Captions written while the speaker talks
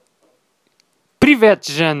Привет,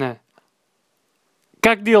 Жена.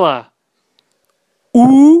 Как дела?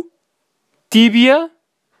 У тебя?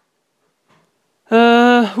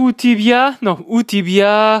 У тебя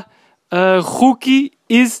руки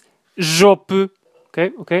из жопы.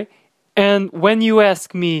 Okay. And when you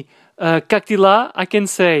ask me, как дела, I can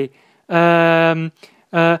say,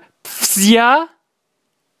 все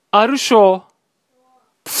хорошо.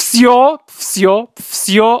 Все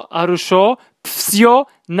хорошо. Все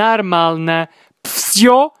нормально.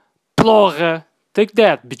 Все плохо. Take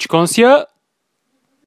that, bitch, conscious.